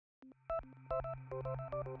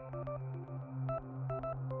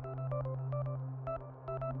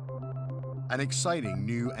An exciting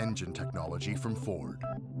new engine technology from Ford.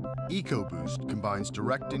 EcoBoost combines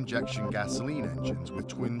direct injection gasoline engines with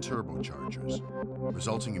twin turbochargers,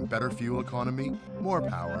 resulting in better fuel economy, more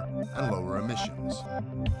power, and lower emissions.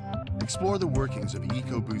 Explore the workings of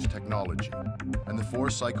EcoBoost technology and the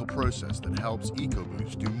four-cycle process that helps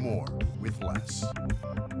EcoBoost do more with less.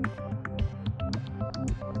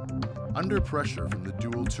 Under pressure from the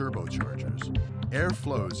dual turbochargers, air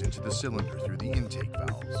flows into the cylinder through the intake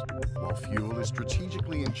valves, while fuel is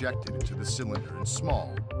strategically injected into the cylinder in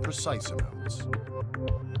small, precise amounts.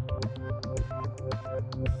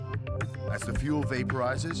 As the fuel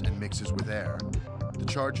vaporizes and mixes with air, the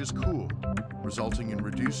charges cool, resulting in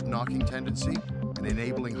reduced knocking tendency and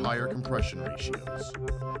enabling higher compression ratios.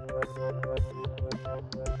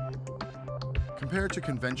 Compared to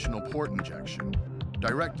conventional port injection,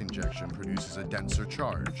 direct injection produces a denser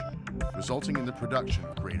charge, resulting in the production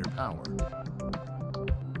of greater power.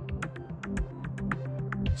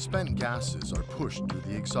 Spent gases are pushed through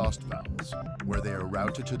the exhaust valves, where they are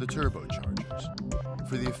routed to the turbochargers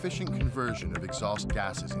for the efficient conversion of exhaust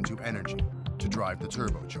gases into energy to drive the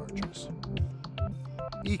turbochargers.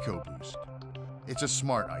 EcoBoost. It's a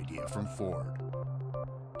smart idea from Ford,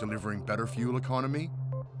 delivering better fuel economy,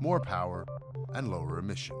 more power, and lower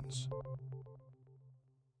emissions.